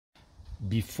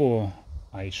before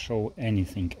I show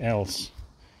anything else,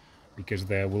 because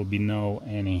there will be no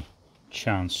any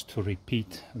chance to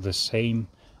repeat the same,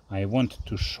 I want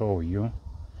to show you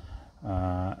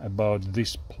about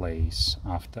this place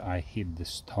after I hit the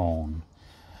stone.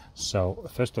 So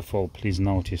first of all, please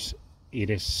notice it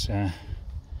is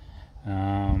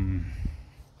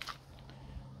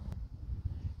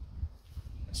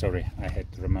sorry, I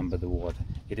had to remember the word.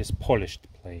 It is polished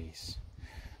place.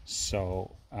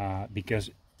 So because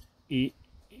it's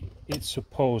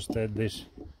supposed that this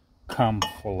cam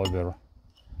follower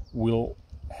will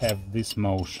have this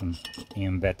motion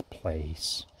in that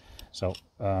place. So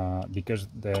because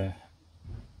the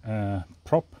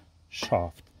prop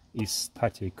shaft is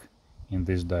static in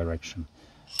this direction,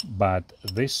 but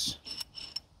this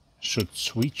should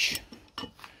switch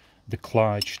the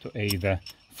clutch to either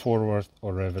forward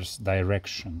or reverse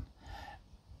direction.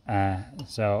 And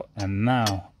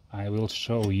now I will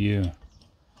show you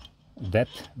that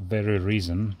very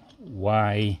reason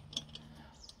why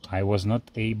I was not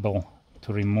able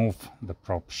to remove the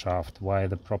prop shaft, why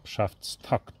the prop shaft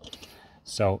stuck.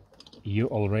 So you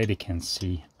already can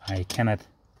see I cannot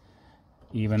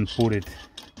even put it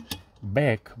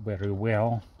back very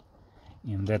well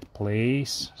in that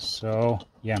place. So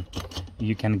yeah,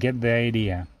 you can get the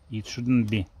idea. It shouldn't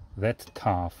be that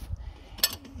tough.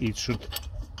 It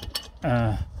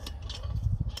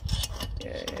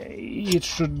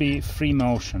should be free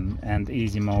motion and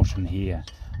easy motion here,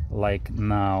 like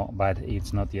now, but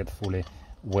it's not yet fully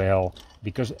well,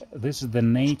 because this is the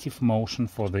native motion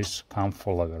for this cam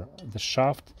follower. The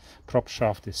shaft, prop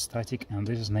shaft, is static, and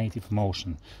this is native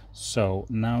motion. So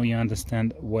now you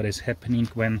understand what is happening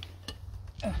when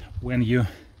you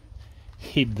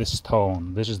hit the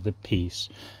stone. This is the piece,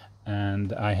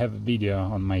 and I have a video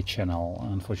on my channel,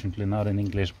 unfortunately not in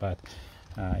English, but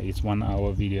it's 1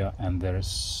 hour video, and there is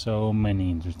so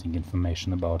many interesting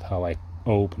information about how I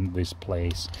opened this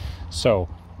place. So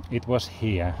it was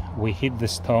here, we hit the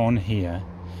stone here.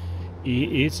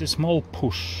 It's a small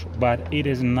push, but it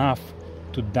is enough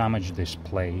to damage this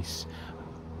place,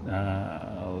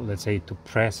 let's say to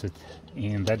press it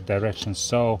in that direction.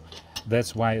 So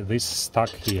that's why this stuck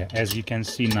here. As you can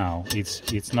see now,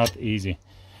 it's not easy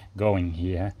going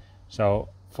here. So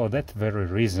for that very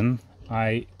reason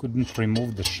I couldn't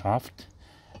remove the shaft,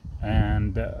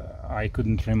 and I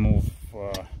couldn't remove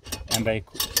and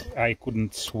I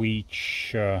couldn't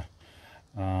switch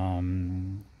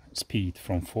speed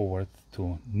from forward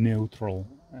to neutral,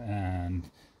 and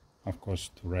of course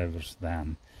to reverse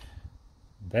then.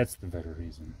 That's the very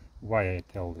reason why I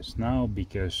tell this now,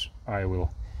 because I will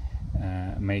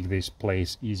make this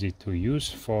place easy to use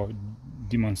for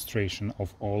demonstration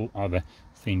of all other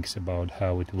things about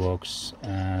how it works,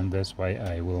 and that's why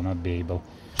I will not be able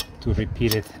to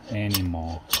repeat it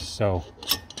anymore. So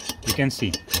you can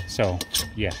see. So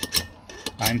yeah,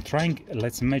 I'm trying,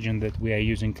 let's imagine that we are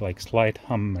using like slide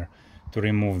hammer to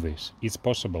remove this. It's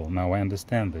possible. Now I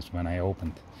understand this when I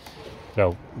opened.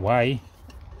 So why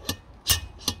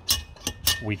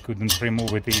we couldn't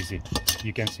remove it easy?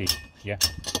 You can see. Yeah.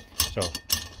 So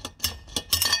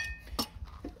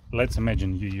let's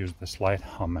imagine you use the slide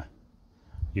hammer.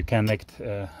 You connect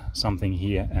something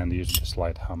here and use the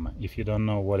slide hammer. If you don't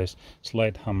know what is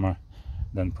slide hammer,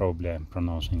 then probably I'm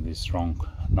pronouncing this wrong.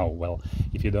 No, well,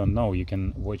 if you don't know, you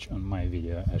can watch on my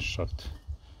video a short,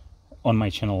 on my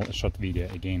channel, a short video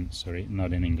again, sorry,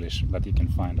 not in English, but you can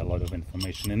find a lot of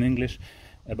information in English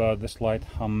about the slide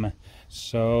hammer.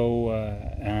 So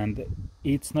and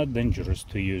it's not dangerous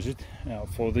to use it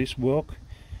for this work,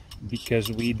 because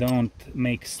we don't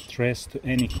make stress to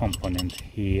any component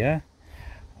here.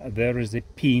 There is a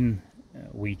pin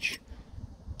which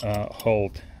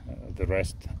hold the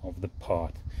rest of the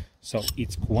part, so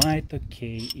it's quite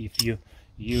okay if you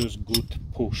use good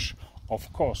push.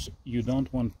 Of course you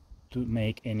don't want to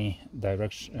make any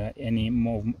direction, any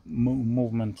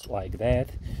movement like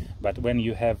that, but when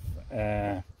you have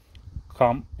a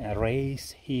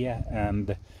race here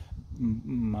and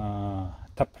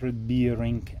tapered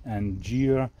bearing and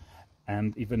gear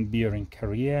and even bearing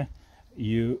carrier,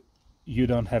 you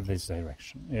don't have this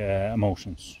direction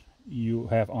motions, you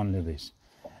have only this.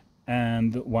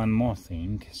 And one more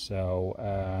thing, so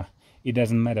it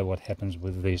doesn't matter what happens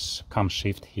with this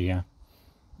camshaft here.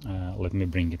 Let me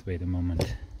bring it, wait a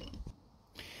moment.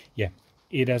 Yeah,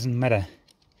 it doesn't matter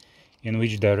in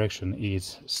which direction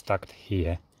it's stuck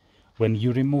here. When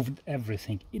you removed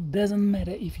everything, it doesn't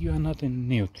matter if you are not in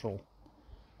neutral.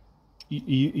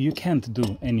 You can't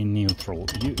do any neutral.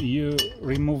 You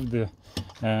remove the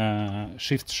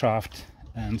shift shaft,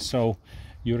 and so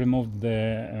you remove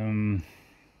the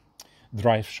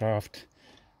drive shaft.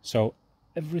 So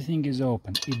everything is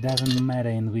open. It doesn't matter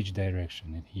in which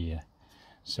direction it here.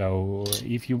 So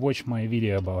if you watch my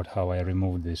video about how I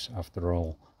removed this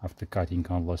after cutting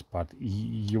all this part,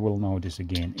 you will notice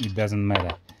again, it doesn't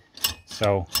matter.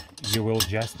 So you will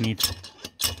just need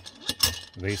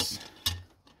this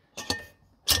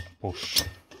push.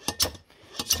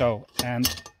 So, and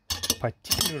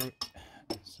particular,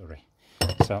 sorry.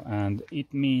 So, and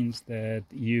it means that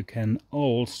you can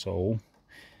also,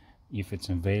 if it's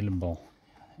available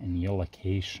in your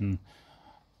location,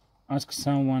 ask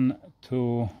someone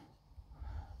to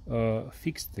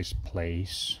fix this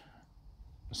place.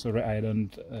 Sorry, I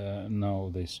don't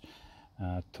know these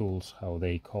tools, how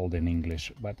they called in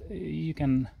English, but you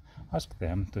can ask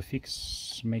them to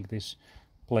make this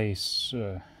place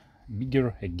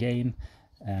bigger again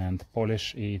and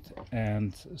polish it,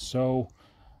 and so,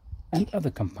 and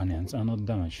other components are not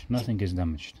damaged, nothing is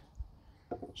damaged.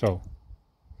 So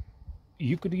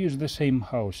you could use the same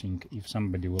housing if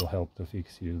somebody will help to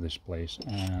fix you this place,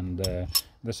 and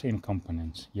the same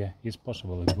components. Yeah, it's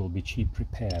possible. It will be cheap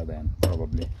repair then,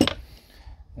 probably.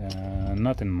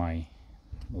 Not in my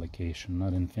location,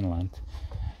 not in Finland.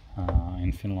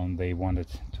 In Finland they wanted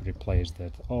to replace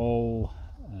that all,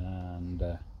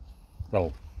 and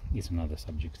well, it's another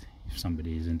subject. If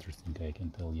somebody is interested, I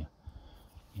can tell you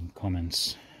in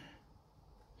comments.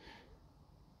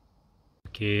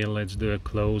 Okay, let's do a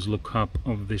close look up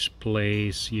of this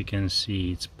place. You can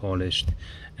see it's polished,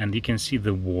 and you can see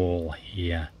the wall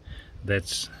here.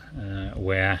 That's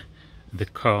where the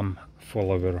cam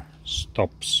follower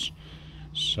stops.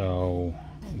 So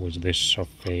with this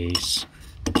surface,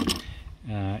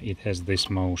 it has this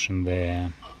motion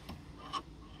there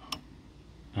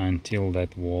until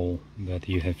that wall that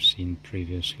you have seen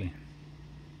previously.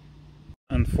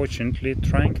 Unfortunately,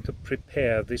 trying to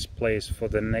prepare this place for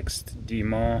the next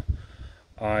demo,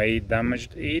 I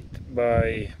damaged it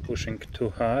by pushing too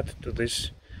hard to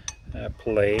this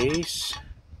place,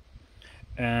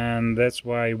 and that's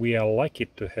why we are lucky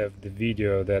to have the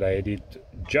video that I did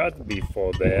just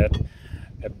before that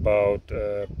about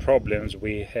problems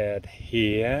we had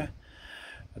here.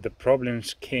 The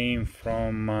problems came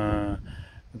from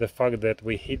the fact that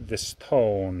we hit the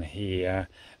stone here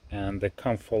and the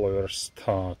cam follower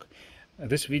stuck.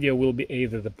 This video will be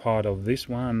either the part of this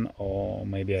one, or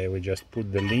maybe I will just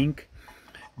put the link,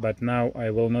 but now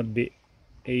I will not be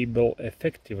able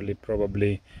effectively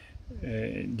probably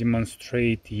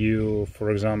demonstrate you, for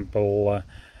example,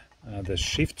 the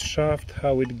shift shaft,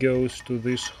 how it goes to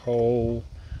this hole,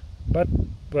 but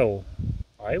well,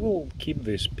 I will keep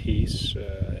this piece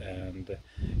and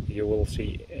you will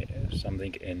see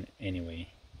something in anyway.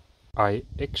 I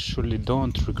actually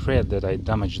don't regret that I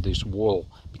damaged this wall,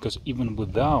 because even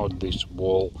without this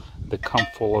wall the cam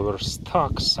follower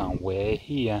stuck somewhere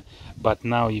here, but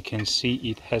now you can see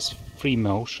it has free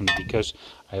motion because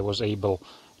I was able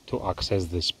to access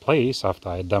this place after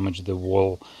I damaged the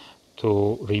wall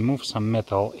to remove some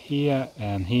metal here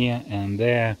and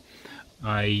there.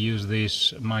 I use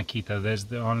this Makita. That's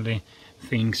the only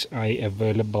things I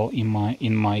available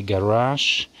in my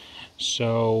garage.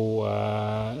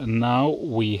 So now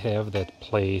we have that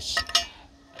place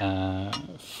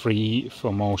free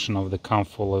for motion of the cam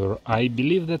follower. I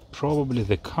believe that probably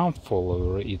the cam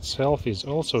follower itself is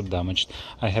also damaged.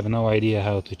 I have no idea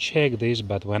how to check this,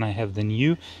 but when I have the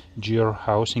new gear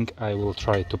housing I will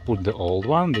try to put the old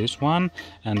one, this one,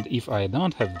 and if I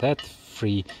don't have that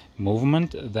free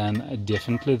movement, then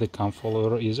definitely the cam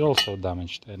follower is also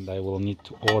damaged, and I will need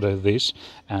to order this,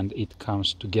 and it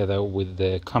comes together with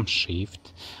the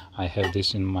camshaft. I have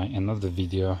this in my another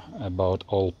video about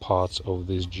all parts of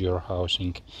this gear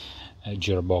housing,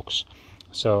 gearbox.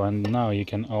 So, and now you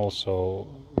can also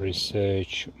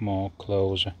research more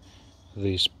closer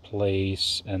this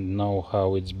place and know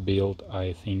how it's built.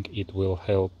 I think it will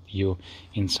help you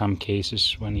in some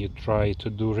cases when you try to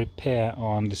do repair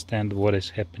or understand what is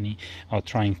happening, or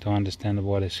trying to understand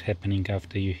what is happening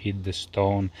after you hit the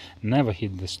stone. Never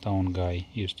hit the stone, guy.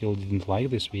 You still didn't like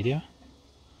this video?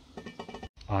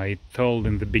 I told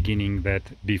in the beginning that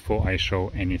before I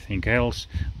show anything else,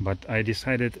 but I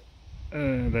decided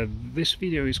that this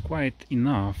video is quite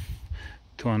enough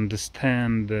to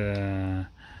understand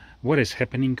what is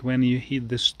happening when you hit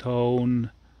the stone,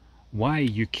 why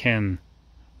you can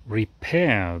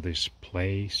repair this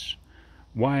place,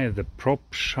 why the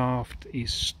prop shaft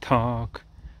is stuck,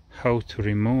 how to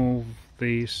remove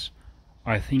this.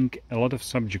 I think a lot of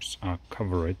subjects are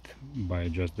covered by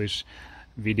just this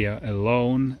video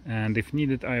alone, and if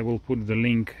needed I will put the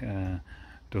link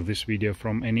to this video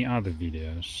from any other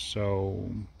videos.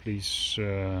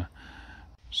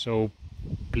 So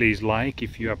please like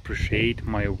if you appreciate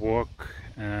my work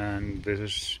and this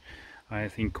is, I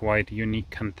think, quite unique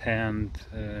content.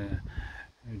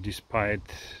 Despite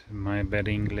my bad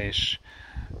English,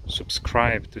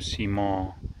 subscribe to see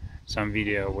more. Some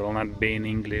video will not be in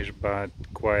English, but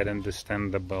quite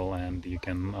understandable, and you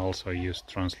can also use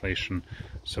translation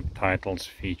subtitles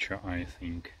feature, I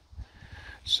think.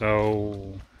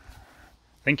 So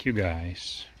thank you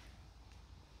guys.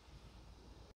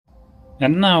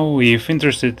 And now, if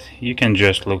interested, you can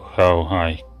just look how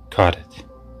I cut it.